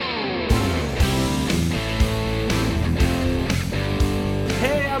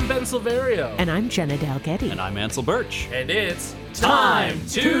Silverio. And I'm Jenna Dalgetty. And I'm Ansel Birch. And it's time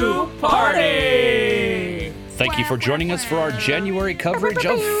to party! Thank you for joining us for our January coverage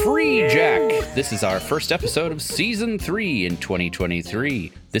of Free Jack. This is our first episode of Season 3 in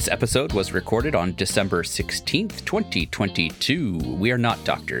 2023. This episode was recorded on December 16th, 2022. We are not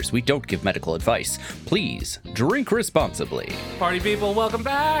doctors. We don't give medical advice. Please, drink responsibly. Party people, welcome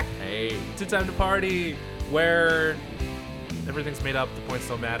back! Hey. To Time to Party, where everything's made up, the points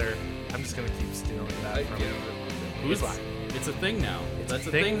don't matter. I'm just gonna keep stealing that from Whose Line? It's a thing now. That's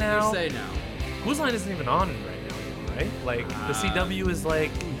a thing thing now? you say now. Whose Line isn't even on right now, right? Like, the CW is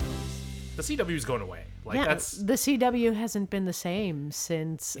like... The CW is going away. Like, yeah, that's... the CW hasn't been the same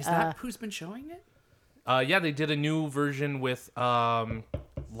since... Is that who's been showing it? Yeah, they did a new version with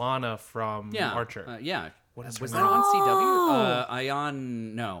Lana from Archer. Yeah. What is Was her that name? on Oh. CW?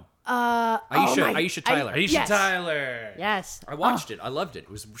 Ion, no. Aisha Tyler. Aisha Yes. Tyler. Yes. I watched it. I loved it.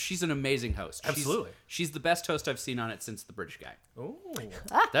 She's an amazing host. Absolutely. She's the best host I've seen on it since The British Guy. Ooh.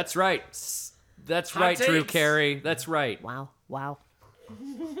 That's right. That's Hot right, Drew takes. Carey. That's right. Wow.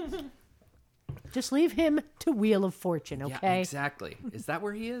 Just leave him to Wheel of Fortune, okay? Yeah, exactly. Is that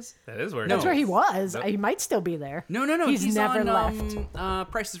where he is? That is where it That's is. where he was. Nope. He might still be there. No. He's never on,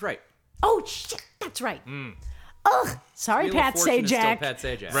 left. Price is Right. Oh, shit. That's right. Ugh. Sorry, Wheel of Pat Fortune is still Sajak. Pat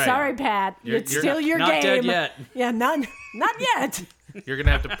Sajak. Right. Sorry, Pat. You're It's still your not game. dead yet. Yeah, not yet. You're going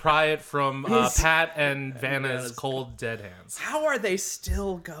to have to pry it from Pat and Vanna's cold dead hands. How are they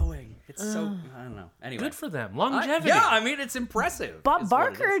still going? It's so... I don't know. Anyway. Good for them. Longevity. I mean, it's impressive. Bob is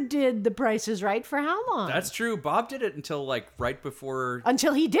what it Barker is. did The Price is Right for how long? That's true. Bob did it until, right before...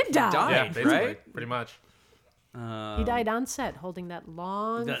 Until he did die. died. Yeah, basically. Right? Pretty much. He died on set holding that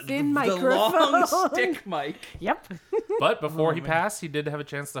long, the thin microphone. long stick mic. Yep. But before he passed, he did have a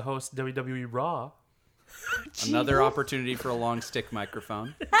chance to host WWE Raw. Another opportunity for a long stick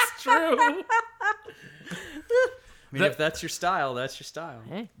microphone. It's true. I mean, if that's your style, that's your style.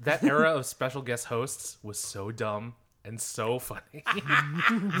 Hey. That era of special guest hosts was so dumb and so funny.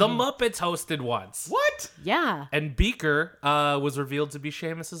 The Muppets hosted once. What? Yeah. And Beaker was revealed to be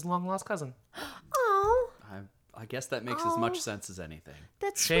Seamus's long-lost cousin. Oh, I guess that makes as much sense as anything.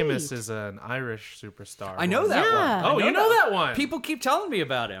 that's Seamus sweet. is an Irish superstar. I know that Yeah. one. Oh, I you know that one. People keep telling me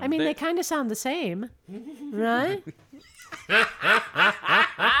about him. I mean, they kind of sound the same, right?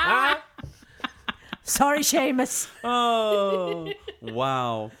 Sorry, Seamus. Oh,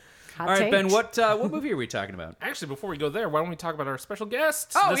 wow. Hot All right, take. Ben, what movie are we talking about? Actually, before we go there, why don't we talk about our special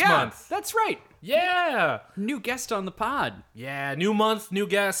guests Oh, this yeah. month? That's right. Yeah. New guest on the pod. Yeah, new month, new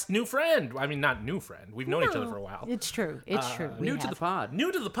guest, new friend. I mean, not new friend. We've known each other for a while. It's true. It's true. We New to have. the pod.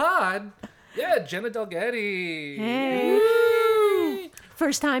 New to the pod. Yeah, Jenna Dalgetty. Hey.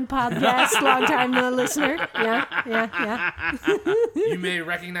 First time podcast, long time listener. Yeah. You may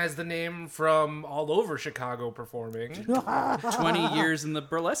recognize the name from all over Chicago performing. 20 years in the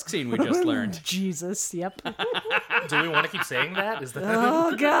burlesque scene we just learned. Jesus. Yep. Do we want to keep saying that? Is that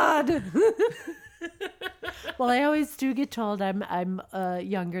Oh God. Well, I always do get told I'm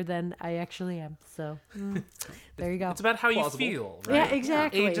younger than I actually am. So there you go. It's about how Plausible. you feel, right? Yeah,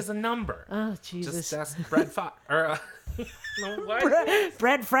 exactly. Age is a number. Oh Jesus. Just ask Brad Fox. Or, no, what?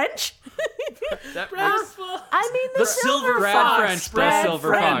 Bread French? That I mean the, Silver Brad Fox. French, Brad Silver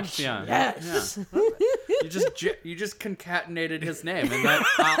French. Fox. Yeah. Yes. You just concatenated his name, and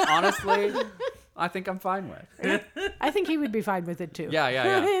that honestly, I think I'm fine with. I think he would be fine with it too. Yeah.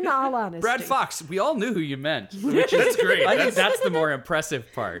 In all honesty. Brad Fox. We all knew who you meant. Which That's great. I think that's the more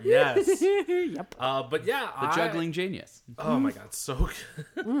impressive part. Yes. Yep. But yeah, The juggling genius. Oh my God, so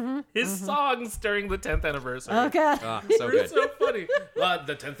good. His songs during the 10th anniversary. Oh God. Ah, so Were good. so funny.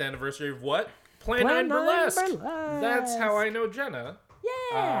 The 10th anniversary of what? Plan Plan 9 9 Burlesque. Burlesque. That's how I know Jenna.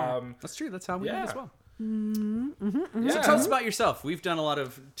 Yeah. That's true. That's how we Yeah. did as well. Yeah. So tell us about yourself. We've done a lot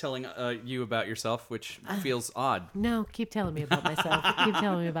of telling you about yourself, which feels odd. No, keep telling me about myself. Keep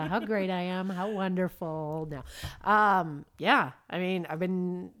telling me about how great I am, how wonderful. No. Yeah. I mean, I've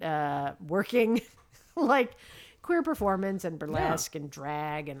been working like queer performance and burlesque and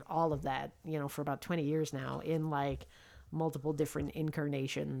drag and all of that, for about 20 years now in like multiple different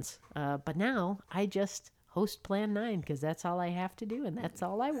incarnations. But now I just host Plan 9 because that's all I have to do and that's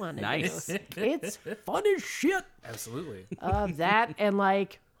all I want to Nice. do. It's fun as shit. Absolutely. That and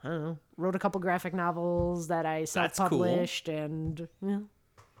like, I don't know, wrote a couple graphic novels that I self-published and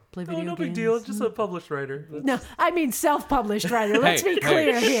play video no games. big deal. Just a published writer. No, I mean self-published writer. Let's be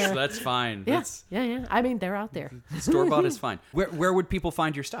clear here. That's fine. Yeah, That's, yeah. I mean, they're out there. store-bought is fine. Where would people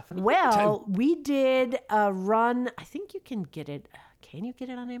find your stuff? Well, we did a run. I think you can get it. Can you get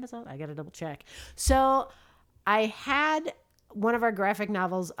it on Amazon? I got to double check. So I had one of our graphic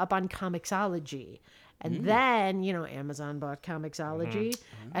novels up on Comixology. And then, Amazon bought Comixology.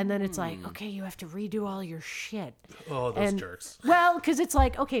 And then it's like, okay, you have to redo all your shit. Oh, those jerks. Well, because it's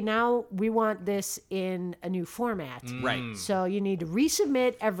like, okay, now we want this in a new format. Right. So you need to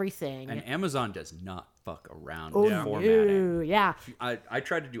resubmit everything. And Amazon does not fuck around Oh, with no. formatting. Yeah. I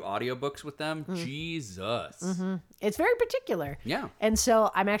tried to do audiobooks with them. Jesus. It's very particular. Yeah. And so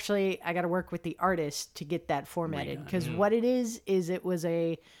I got to work with the artist to get that formatted. Because what it is it was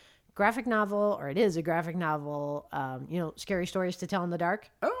a graphic novel, or it is a graphic novel, Scary Stories to Tell in the Dark.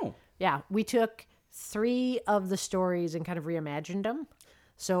 Oh. Yeah, we took 3 of the stories and kind of reimagined them.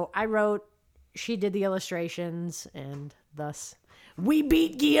 So she did the illustrations, and thus we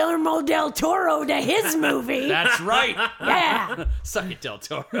beat Guillermo del Toro to his movie. That's right. Yeah. Suck it, Del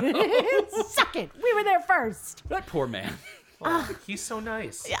Toro. Suck it. We were there first. That poor man. He's so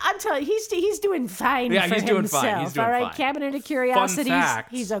nice. I'm telling you, he's doing fine Yeah, for he's doing fine. himself. He's doing all right, fine. Cabinet of Curiosities,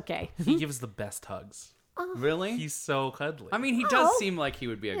 fact. he's okay. He gives the best hugs. Really? He's so cuddly. I mean, he does Oh. seem like he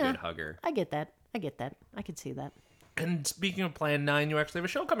would be a good hugger. I get that. I could see that. And speaking of Plan 9, you actually have a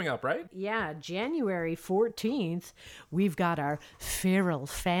show coming up, right? Yeah, January 14th, we've got our Feral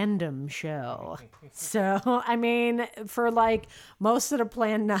Fandom show. So, I mean, for like most of the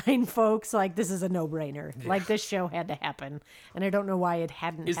Plan 9 folks, like this is a no-brainer. Like this show had to happen. And I don't know why it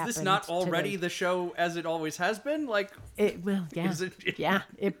hadn't Is happened. this not to already the show as it always has been? Like, Well, yeah. Is it- Yeah,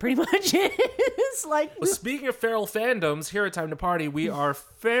 it pretty much is. Like, Well, speaking of feral fandoms, here at Time to Party, we are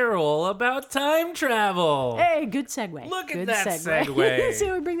feral about time travel. hey, good segue. Look at Good that segue. See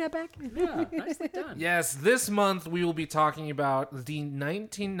how we bring that back? yeah, nicely done. Yes, this month we will be talking about the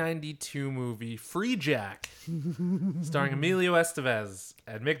 1992 movie Free Jack, starring Emilio Estevez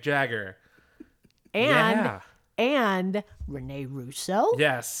and Mick Jagger. And Rene Russo.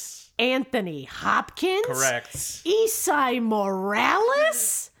 Yes, Anthony Hopkins. correct. Isai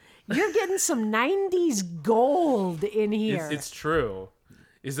Morales. You're getting some 90s gold in here. It's true.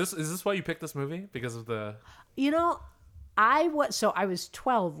 Is this why you picked this movie? Because of the I was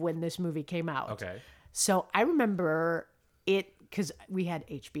 12 when this movie came out. okay. So I remember it because we had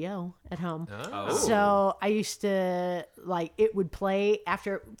HBO at home. Oh. So I used to it would play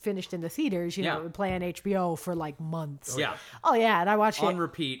after it finished in the theaters. Yeah. It would play on HBO for like months. Yeah, Oh yeah, and I watched On it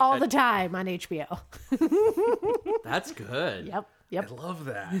repeat all at- the time on HBO. that's good. Yep. I love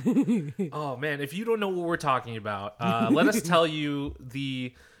that. Oh man, if you don't know what we're talking about, let us tell you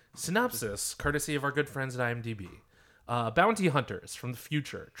the synopsis, courtesy of our good friends at IMDb. Bounty hunters from the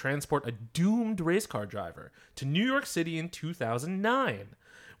future transport a doomed race car driver to New York City in 2009,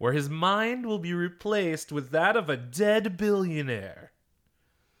 where his mind will be replaced with that of a dead billionaire.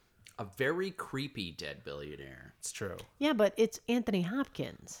 A very creepy dead billionaire. It's true. Yeah, but it's Anthony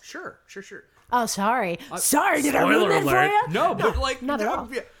Hopkins. Sure. Oh, sorry. Sorry, did I ruin spoiler that alert. for you? No, but like not at all.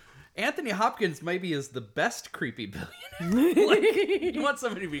 Anthony Hopkins maybe is the best creepy billionaire. Like, you want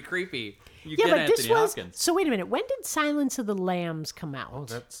somebody to be creepy, you Yeah, get but Anthony this was. Hopkins. So wait a minute. When did Silence of the Lambs come out? Oh,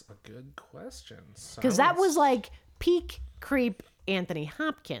 that's a good question. Because that was like peak creep Anthony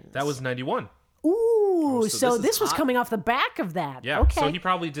Hopkins. that was 91. Ooh, so so this is this was hot. coming off the back of that. Yeah. Okay. So he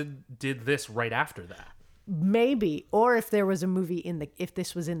probably did this right after that. Maybe, or if there was a movie if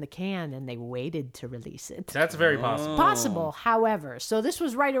this was in the can and they waited to release it. That's very possible. Possible, however. So this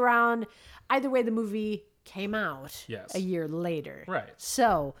was right around. Either way, the movie came out. Yes. A year later. Right.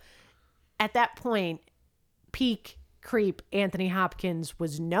 So, at that point, peak creep Anthony Hopkins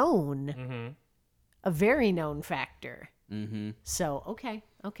was known, a very known factor. Mm-hmm. So okay.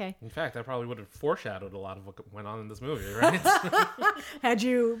 In fact, that probably would have foreshadowed a lot of what went on in this movie, right? Had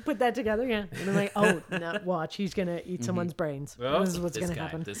you put that together? Yeah. And I'm like, oh, no, watch, he's gonna eat someone's brains. Oh, This is what's This gonna guy,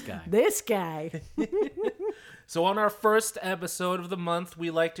 happen. this guy. This guy. So on our first episode of the month,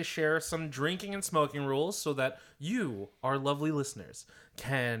 we like to share some drinking and smoking rules so that you, our lovely listeners,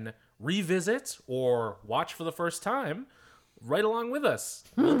 can revisit or watch for the first time right along with us.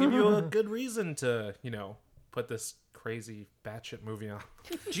 We'll give you a good reason to, put this crazy batshit movie on.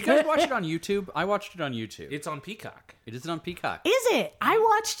 Did you guys watch it on YouTube? I watched it on YouTube. It's on Peacock. It is on Peacock. Is it? I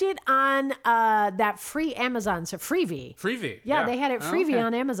watched it on that free Amazon, so Freevee. Freevee. Yeah, they had it Freevee okay.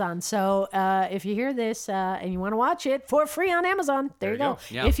 on Amazon. So if you hear this and you want to watch it for free on Amazon, there you go.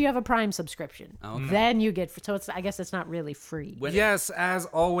 Yeah. If you have a Prime subscription, Okay. then you get. So I guess it's not really free. Yes, as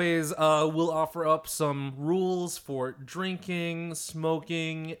always, we'll offer up some rules for drinking,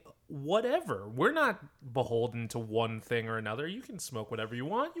 smoking, whatever. We're not beholden to one thing or another. You can smoke whatever you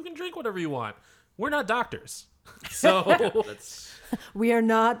want. You can drink whatever you want. We're not doctors. So, That's We are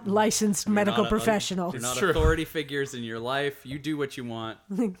not licensed medical not a- professionals. You're not true. authority figures in your life. You do what you want.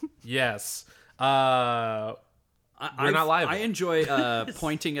 yes. You're not liable. I enjoy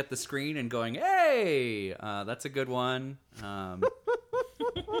pointing at the screen and going, "Hey, that's a good one."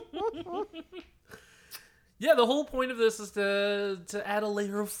 Yeah, the whole point of this is to add a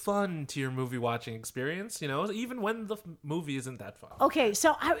layer of fun to your movie watching experience, even when the movie isn't that fun. Okay,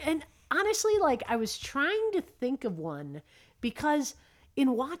 so honestly, like, I was trying to think of one because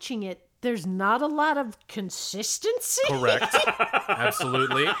in watching it, there's not a lot of consistency. Correct.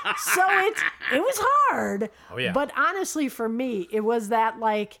 Absolutely. So it was hard. Oh, yeah. But honestly, for me, it was that,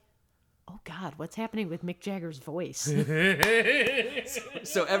 like, oh God, what's happening with Mick Jagger's voice?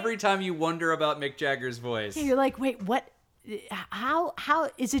 So every time you wonder about Mick Jagger's voice, You're like, wait, what? How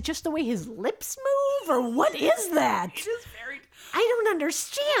is it just the way his lips move, or what is that? I don't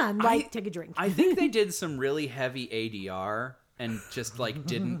understand. Like, take a drink. I think they did some really heavy ADR and just like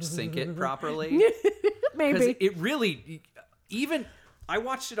didn't sync it properly. Maybe. It really, even I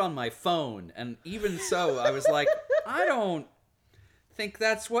watched it on my phone, and even so, I was like, I don't think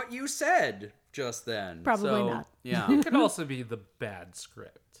that's what you said just then. Probably not. Yeah, It could also be the bad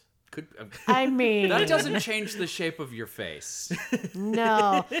script. could. I mean, That doesn't change the shape of your face.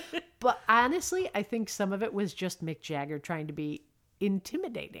 no. But honestly, I think some of it was just Mick Jagger trying to be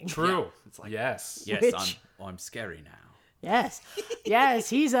intimidating. True. It's like, Yes. Yes, Which- I'm scary now. Yes.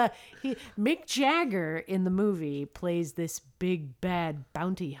 Mick Jagger in the movie plays this big bad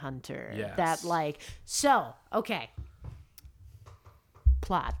bounty hunter. Yes. That okay.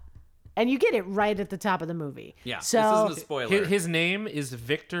 Plot. And you get it right at the top of the movie. Yeah, So this isn't a spoiler. His name is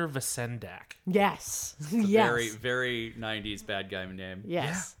Victor Vasendak. yes. Yes. Very, very 90s bad guy name.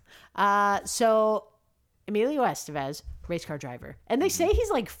 Yes. So Emilio Estevez, race car driver. And they say he's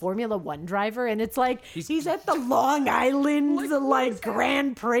like Formula One driver, and it's like he's at the Long Island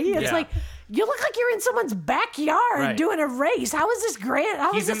Grand Prix. It's Yeah. like, you look like you're in someone's backyard Right. doing a race. How is this grand?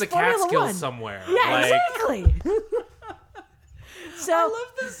 How He's is in this the Formula Catskills One? somewhere. Yeah, Like, exactly. So I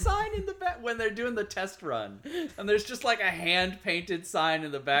love the sign in the back when they're doing the test run, and there's just like a hand-painted sign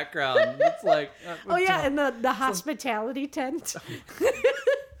in the background. It's like, oh yeah, and the hospitality tent.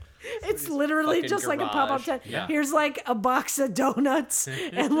 It's literally fucking just like a garage. pop-up tent. Yeah. Here's like a box of donuts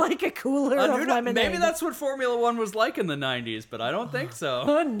and like a cooler who of knows? lemonade. Maybe that's what Formula One was like in the 90s, but I don't think so.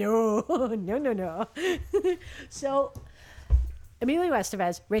 Oh, no. So, Emilio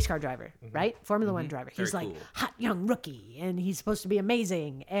Estevez, race car driver, right? Formula One driver. He's Very like cool. hot young rookie, and he's supposed to be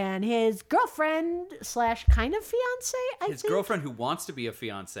amazing. And his girlfriend / kind of fiance, I His think. girlfriend, who wants to be a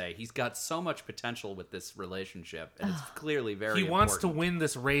fiance, he's got so much potential with this relationship, and it's clearly very he wants to important. win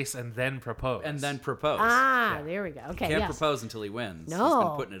this race and then propose. And then propose. There we go. Okay, Can't yes. propose until he wins. He's No.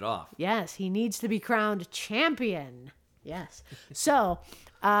 been putting it off. Yes, he needs to be crowned champion. Yes. So,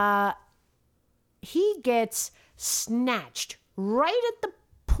 he gets snatched right at the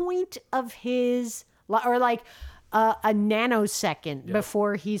point of his, or like a nanosecond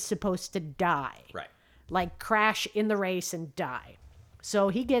before he's supposed to die. Right. Like crash in the race and die. So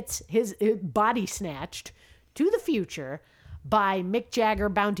he gets his body snatched to the future by Mick Jagger,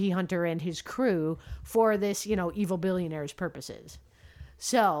 bounty hunter, and his crew for this, evil billionaire's purposes.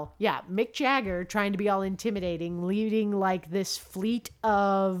 So, yeah, Mick Jagger trying to be all intimidating, leading like this fleet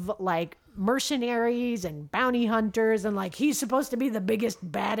of like mercenaries and bounty hunters, and like he's supposed to be the biggest,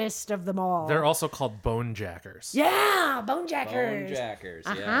 baddest of them all. They're also called bone jackers. Yeah, bonejackers. Bonejackers,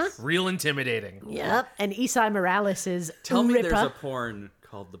 Uh-huh. yes. Real intimidating. Yep, and Isai Morales is Tell me Ripper. there's a porn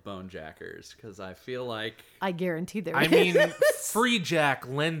called The Bonejackers, because I feel like... I guarantee there I is. mean, Free Jack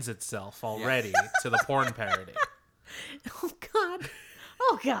lends itself already to the porn parody. Oh God.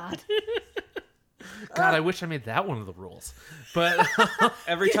 Oh God. God, I wish I made that one of the rules. But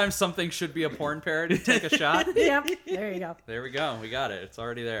Every time something should be a porn parody, take a shot. Yep. There you go. There we go. We got it. It's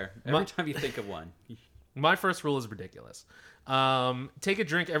already there. Every time you think of one. my first rule is ridiculous. Take a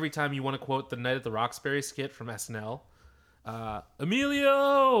drink every time you want to quote the Night at the Roxbury skit from SNL.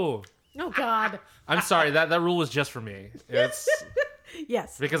 Emilio! Oh God. I'm sorry, that rule was just for me. It's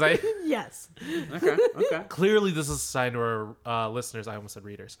Yes. because I... Yes. Okay. Clearly, this is a sign to our listeners. I almost said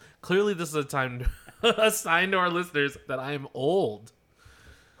readers. Clearly, this is a sign to our listeners that I am old.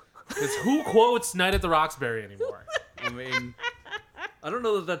 Because who quotes Night at the Roxbury anymore? I mean, I don't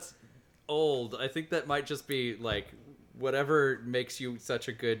know that that's old. I think that might just be like whatever makes you such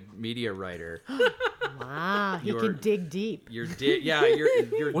a good media writer. Wow. He You're- can dig deep. You're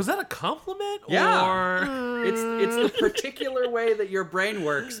Was that a compliment? Yeah. Or it's the particular way that your brain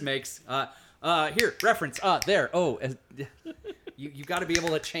works makes here reference there you got to be able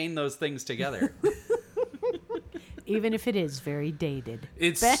to chain those things together. Even if it is very dated.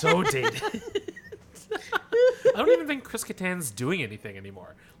 it's so dated. I don't even think Chris Kattan's doing anything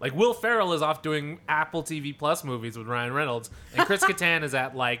anymore. Like, Will Ferrell is off doing Apple TV Plus movies with Ryan Reynolds, and Chris Kattan is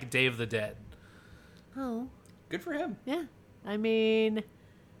at, like, Day of the Dead. Oh, Good for him. yeah. I mean,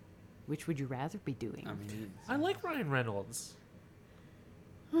 which would you rather be doing? I mean, I like Ryan Reynolds.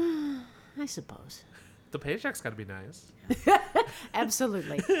 I suppose. The paycheck's got to be nice.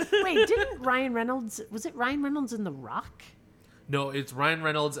 Absolutely. Wait, didn't Ryan Reynolds, was it Ryan Reynolds in The Rock? No, it's Ryan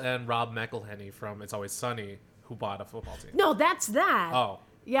Reynolds and Rob McElhenney from It's Always Sunny who bought a football team. No, that's that. Oh,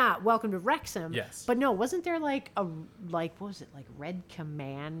 Yeah, Welcome to Wrexham. Yes. But no, wasn't there like what was it, like Red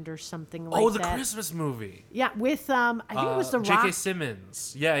Command or something like that? oh, the Christmas movie. Yeah, with I think it was The J.K. Rock,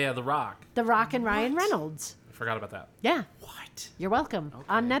 Simmons. Yeah, The Rock. The Rock and Ryan Reynolds. I forgot about that. Yeah, what? you're welcome.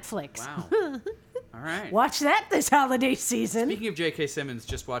 On Okay. Netflix. Wow. All right. Watch that this holiday season. Speaking of J.K. Simmons,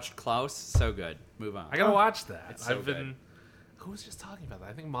 just watched Klaus. So good. Move on. I gotta watch that. It's so I've been. good. Who was just talking about that?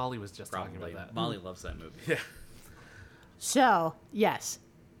 I think Molly was just talking Probably. about that. Molly loves that movie. Yeah. So, yes.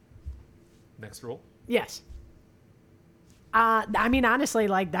 Next rule. Yes. I mean, honestly,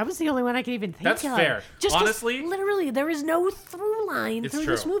 like, that was the only one I could even think That's of. fair. Just 'cause Honestly- literally, there is no through line It's through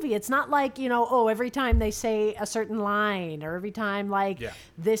this true. movie. It's not like, every time they say a certain line or every time, like, Yeah.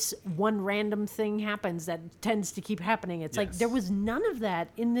 this one random thing happens that tends to keep happening. It's like, Yes. there was none of that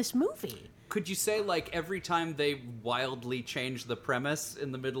in this movie. Could you say, like, every time they wildly change the premise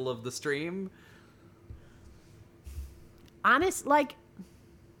in the middle of the stream? Honest, like,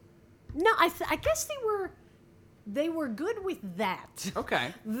 no, I guess they were good with that.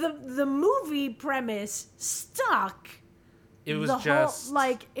 Okay. The movie premise stuck. It was the just whole,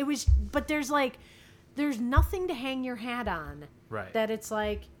 like, it was, but there's nothing to hang your hat on. Right. That it's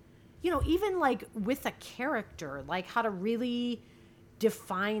like, even like with a character, like how to really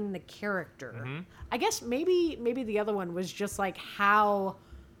define the character. Mm-hmm. I guess maybe the other one was just like how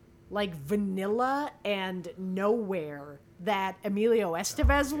like vanilla and nowhere that Emilio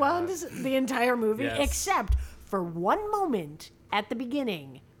Estevez was the entire movie, Yes. except for one moment at the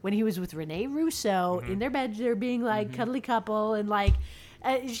beginning when he was with Rene Russo Mm-hmm. in their bed, they're being like cuddly couple, and like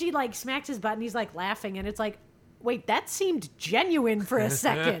she like smacks his butt and he's like laughing, and it's like, wait, that seemed genuine for a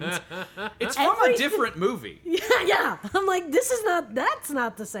second. It's from a Everything- different movie. Yeah. I'm like, that's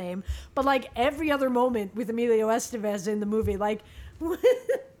not the same. But like every other moment with Emilio Estevez in the movie, like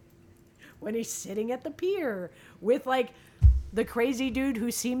when he's sitting at the pier with like the crazy dude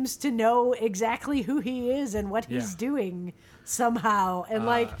who seems to know exactly who he is and what he's Yeah. doing somehow. And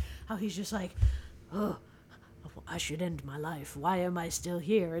like how he's just like, oh, I should end my life. Why am I still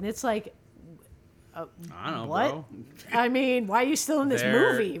here? And it's like, I don't know, what? bro. I mean, why are you still in this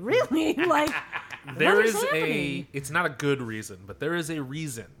There- movie? Really? Like, There what is happening? it's not a good reason, but there is a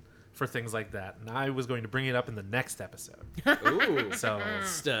reason for things like that, and I was going to bring it up in the next episode. Ooh. So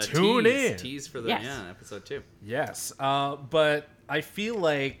tease, tune in. Tease for the Yes. episode 2. Yes, but I feel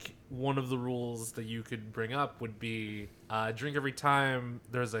like one of the rules that you could bring up would be drink every time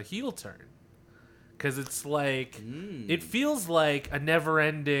there's a heel turn, because it's like it feels like a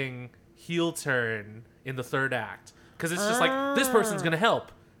never-ending heel turn in the third act, because it's just like, this person's gonna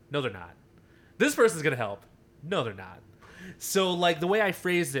help, no they're not. This person's gonna help, no they're not. So like the way I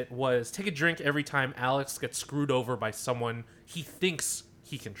phrased it was, take a drink every time Alex gets screwed over by someone he thinks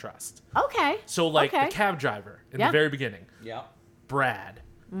he can trust. okay. So like okay. the cab driver in Yep. the very beginning, Yeah. Brad,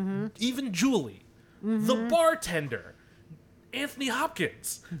 even Julie, the bartender, Anthony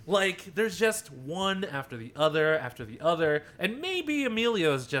Hopkins. Like, there's just one after the other, and maybe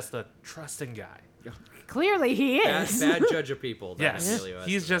Emilio is just a trusting guy. Clearly he Bad, is. bad judge of people. that Yes, Emilio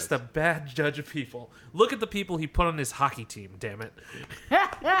he's Estevez. just a bad judge of people. Look at the people he put on his hockey team, damn it.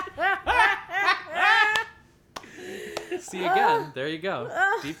 See again. There you go.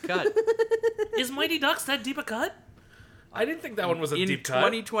 Deep cut. Is Mighty Ducks that deep a cut? I didn't think that one was a In deep cut.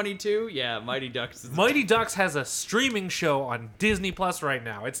 2022, yeah, Mighty Ducks. Is Mighty Ducks has a streaming show on Disney Plus right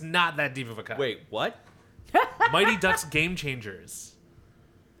now. It's not that deep of a cut. Wait, what? Mighty Ducks Game Changers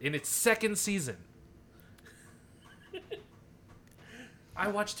in its second season. I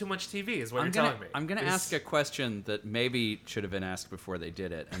watch too much TV, is what you're telling me. I'm gonna It's- ask a question that maybe should have been asked before they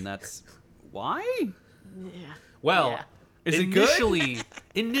did it, and that's why? Well, Yeah. Is it good?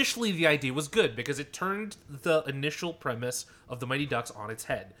 initially the idea was good because it turned the initial premise of the Mighty Ducks on its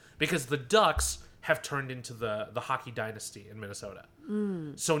head. Because the Ducks have turned into the hockey dynasty in Minnesota.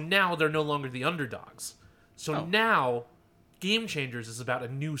 So now they're no longer the underdogs. So now Game Changers is about a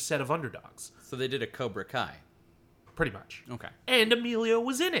new set of underdogs, So they did a Cobra Kai. pretty much. Okay. And Emilio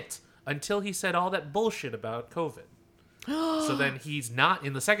was in it until he said all that bullshit about COVID. So then he's not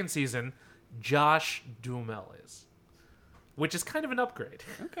in the second season. Josh Duhamel is, which is kind of an upgrade.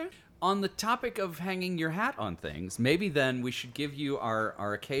 Okay. on the topic of hanging your hat on things, maybe then we should give you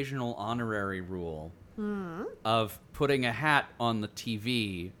our occasional honorary rule of putting a hat on the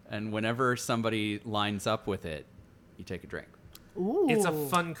TV, and whenever somebody lines up with it, you take a drink. Ooh. It's a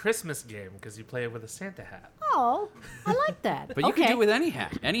fun Christmas game because you play it with a Santa hat. Oh, I like that. But you can do it with any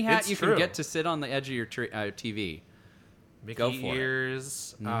hat. Any hat It's you true. can get to sit on the edge of your TV. Mickey Go for it.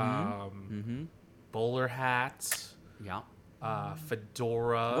 ears, bowler hats, Yeah.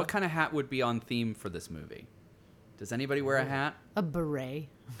 fedora. What kind of hat would be on theme for this movie? Does anybody wear a hat? A beret.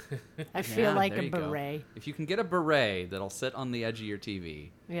 I feel Yeah, like there a you go. beret. If you can get a beret that'll sit on the edge of your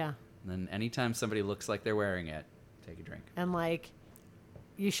TV, Yeah. then anytime somebody looks like they're wearing it, take a drink. And like,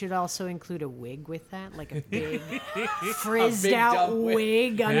 you should also include a wig with that, like a big frizzed out dumb wig.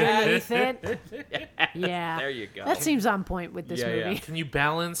 wig underneath it. Yeah. There you go. That seems on point with this Yeah, yeah. movie. Can you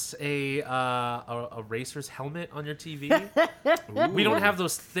balance a racer's helmet on your TV? We don't have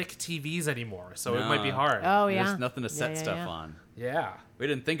those thick TVs anymore, so it might be No. hard. Oh yeah. There's nothing to set Yeah, yeah, stuff yeah. on. Yeah. We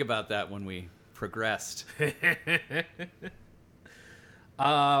didn't think about that when we progressed.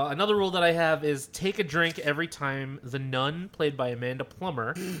 Another rule that I have is take a drink every time the nun, played by Amanda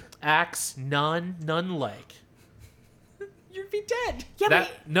Plummer, acts nun-like. You'd be dead. Yeah,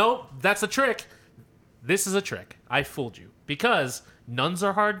 No, that's a trick. This is a trick. I fooled you. Because nuns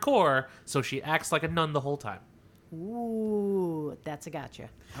are hardcore, so she acts like a nun the whole time. Ooh, that's a gotcha.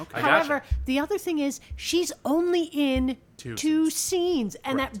 Okay. I However, gotcha. the other thing is she's only in Two two scenes,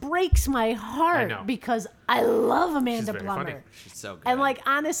 and Correct. that breaks my heart know. because I love Amanda very Plummer. funny. She's so good. And like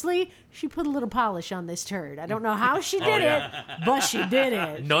honestly, she put a little polish on this turd. I don't know how she did yeah. it, but she did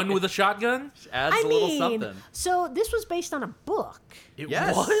it. Nun with a shotgun? adds I a little mean, something. so this was based on a book. It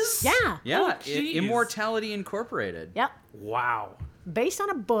Yes. was? Yeah. Yeah, Oh, jeez. Immortality Incorporated. Yep. Wow. Based on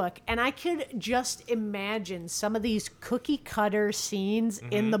a book, and I could just imagine some of these cookie cutter scenes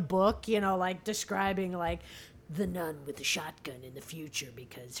in the book, you know, like describing like the nun with the shotgun in the future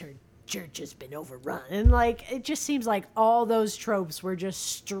because her church has been overrun. And like it just seems like all those tropes were just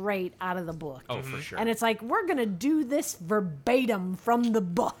straight out of the book. Oh, for sure. And it's like we're gonna do this verbatim from the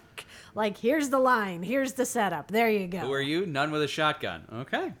book. Like here's the line, here's the setup. There you go. Who are you? None with a shotgun.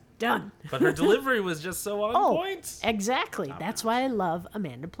 Okay. Done. But her delivery was just so on Oh, point. exactly. That's why I love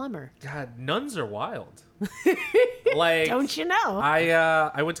Amanda Plummer. God, nuns are wild. Like, Don't you know?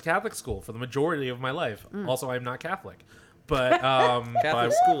 I went to Catholic school for the majority of my life. Also, I'm not Catholic. But,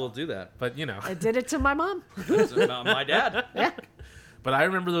 Catholic school will do that. but you know. I did it to my mom. My dad. But I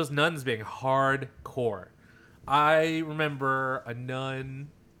remember those nuns being hardcore. I remember a nun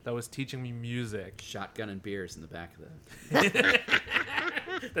that was teaching me music. Shotgun and beers in the back of the...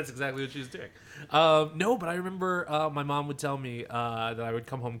 That's exactly what she was doing. No, but I remember my mom would tell me that I would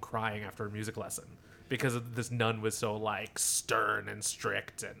come home crying after a music lesson because this nun was so like stern and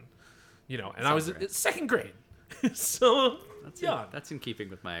strict, and you know. And I was Sounds right. second grade, so young. That's in keeping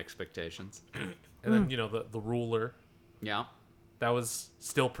with my expectations. And then you know the ruler Yeah. that was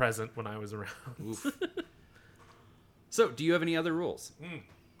still present when I was around. Oof. So, do you have any other rules?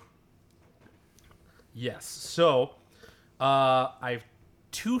 Yes. So I have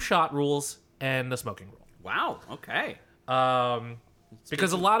 2 shot rules and the smoking rule. Wow. Okay.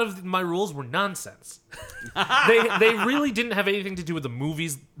 Because a lot of my rules were nonsense. they really didn't have anything to do with the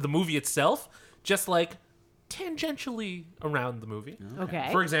movie itself, just like tangentially around the movie. Okay.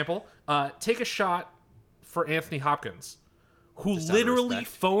 For example, take a shot for Anthony Hopkins, who Just out of literally respect.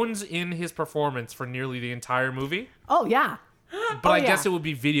 phones in his performance for nearly the entire movie. Oh yeah. But I yeah. guess it would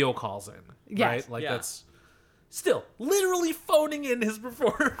be video calls in, Yes. right? Like Yeah. that's still literally phoning in his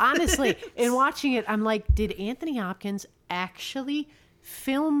performance. Honestly, in watching it, I'm like, did Anthony Hopkins actually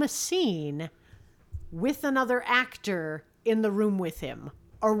film a scene with another actor in the room with him?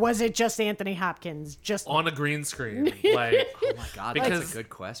 Or was it just Anthony Hopkins? Just On a green screen, like Oh my God, Because- that's a good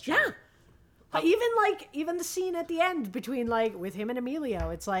question. yeah. Even the scene at the end between like with him and Emilio,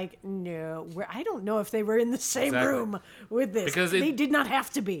 it's like no, I don't know if they were in the same Exactly. room with this. Because they it- did not have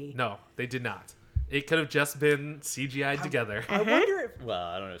to be. no, they did not. It could have just been CGI'd together. I wonder if, well,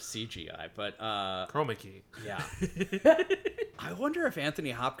 I don't know if CGI, but Chroma key. yeah. I wonder if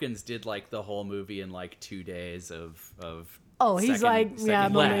Anthony Hopkins did like the whole movie in like 2 days of Oh, he's second- like, second yeah,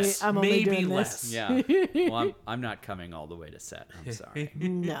 less. I'm only Maybe doing less. this. Yeah. Well, I'm not coming all the way to set. I'm sorry.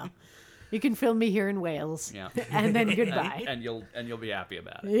 No, you can film me here in Wales. Yeah. And then goodbye. And you'll be happy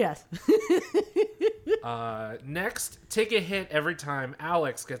about it. Yes. Next, take a hit every time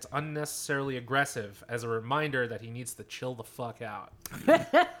Alex gets unnecessarily aggressive as a reminder that he needs to chill the fuck out.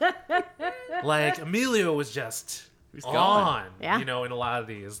 Like, Emilio was just going. on, Yeah. you know, in a lot of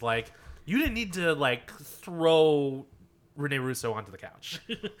these. Like, you didn't need to, like, throw Rene Russo onto the couch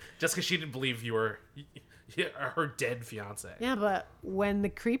just because she didn't believe you were her dead fiance. Yeah, but when the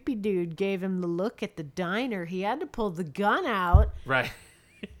creepy dude gave him the look at the diner, he had to pull the gun out Right.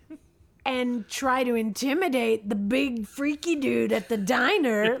 and try to intimidate the big freaky dude at the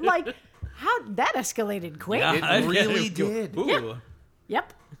diner. Like, how that escalated quick. Yeah. It really did. Ooh.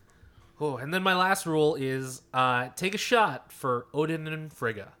 Yep. Oh, and then my last rule is take a shot for Odin and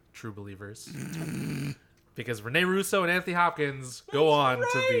Frigga, true believers. Because Rene Russo and Anthony Hopkins go on to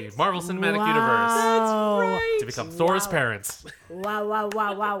the Marvel Cinematic Universe Wow. to become Thor's parents. Wow, wow,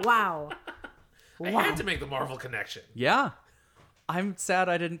 wow, wow, wow. I had to make the Marvel connection. Yeah. I'm sad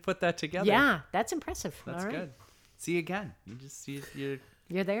I didn't put that together. Yeah, that's impressive. That's All right. good. See again. You just you're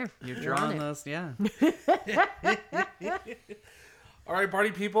You're there. You're on drawing it. those. Yeah. All right,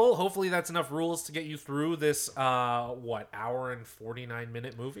 party people. Hopefully that's enough rules to get you through this, hour and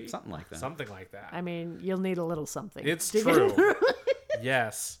 49-minute movie? Something like that. Something like that. I mean, you'll need a little something. It's to get true.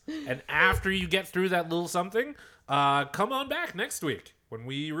 Yes. And after you get through that little something, come on back next week when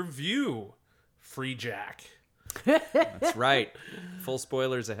we review Free Jack. That's right. Full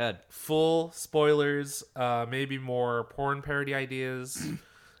spoilers ahead. Full spoilers, maybe more porn parody ideas.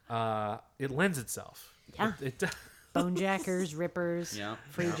 It lends itself. Yeah. It Bonejackers, rippers, Yeah.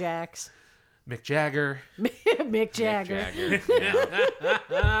 free jacks, Mick Jagger. Mick Jagger.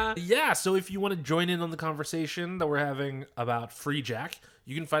 Yeah, so if you want to join in on the conversation that we're having about Free Jack,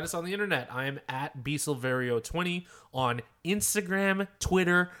 you can find us on the internet. I am at bsilverio20 on Instagram,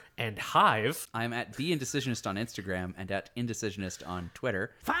 Twitter, and Hive. I'm at The Indecisionist on Instagram and at Indecisionist on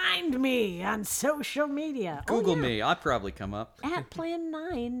Twitter. Find me on social media. Google me. I'll probably come up. At Plan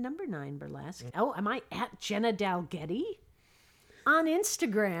 9, number 9 Burlesque. Oh, am I at Jenna Dalgetty on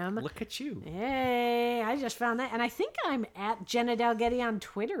Instagram? Look at you. Hey, I just found that. And I think I'm at Jenna Dalgetty on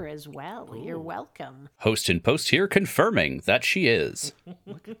Twitter as well. You're welcome. Host and post here confirming that she is.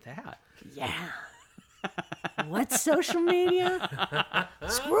 Look at that. Yeah. What's social media?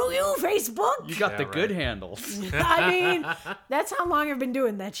 Screw you, Facebook. You got Yeah, the right. good handles. I mean, that's how long I've been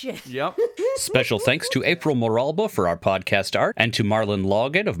doing that shit. Yep. Special thanks to April Moralba for our podcast art and to Marlon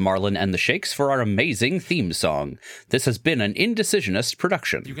Loggett of Marlon and the Shakes for our amazing theme song. This has been an Indecisionist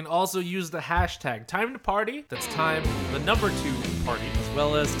production. You can also use the hashtag Time to Party. That's time, the number 2 party. As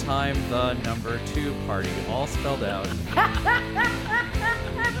well as time the number 2 party, all spelled out.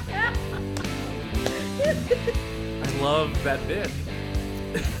 I love that bit.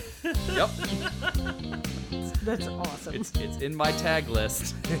 Yep. That's awesome. It's in my tag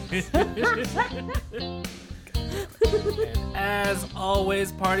list. And as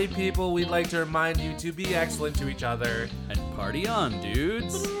always, party people, we'd like to remind you to be excellent to each other. And party on,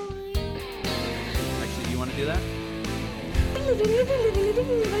 dudes. Actually, do you want to do that?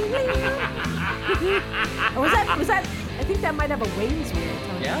 Was that? I think that might have a Wayne's World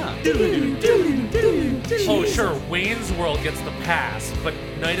tone. Yeah. Oh, sure, Wayne's World gets the pass, but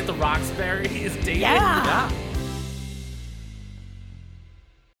Night at the Roxbury is dated. Yeah. Yeah.